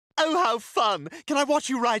Oh, how fun! Can I watch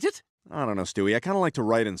you write it? I don't know, Stewie. I kind of like to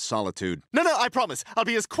write in solitude. No, I promise. I'll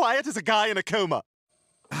be as quiet as a guy in a coma.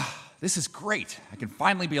 This is great. I can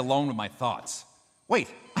finally be alone with my thoughts. Wait,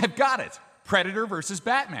 I've got it. Predator versus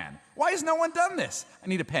Batman. Why has no one done this? I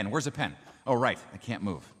need a pen. Where's a pen? Oh, right. I can't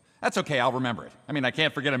move. That's okay. I'll remember it. I mean, I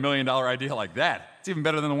can't forget $1 million idea like that. It's even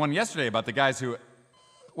better than the one yesterday about the guys who...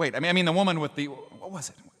 Wait, I mean the woman with the... What was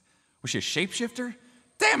it? Was she a shapeshifter?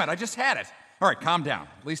 Damn it, I just had it. All right, calm down.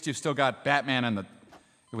 At least you've still got Batman and the...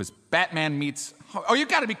 It was Batman meets... Oh, you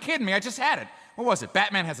gotta be kidding me. I just had it. What was it?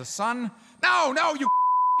 Batman has a son? No, you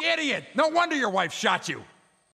idiot. No wonder your wife shot you.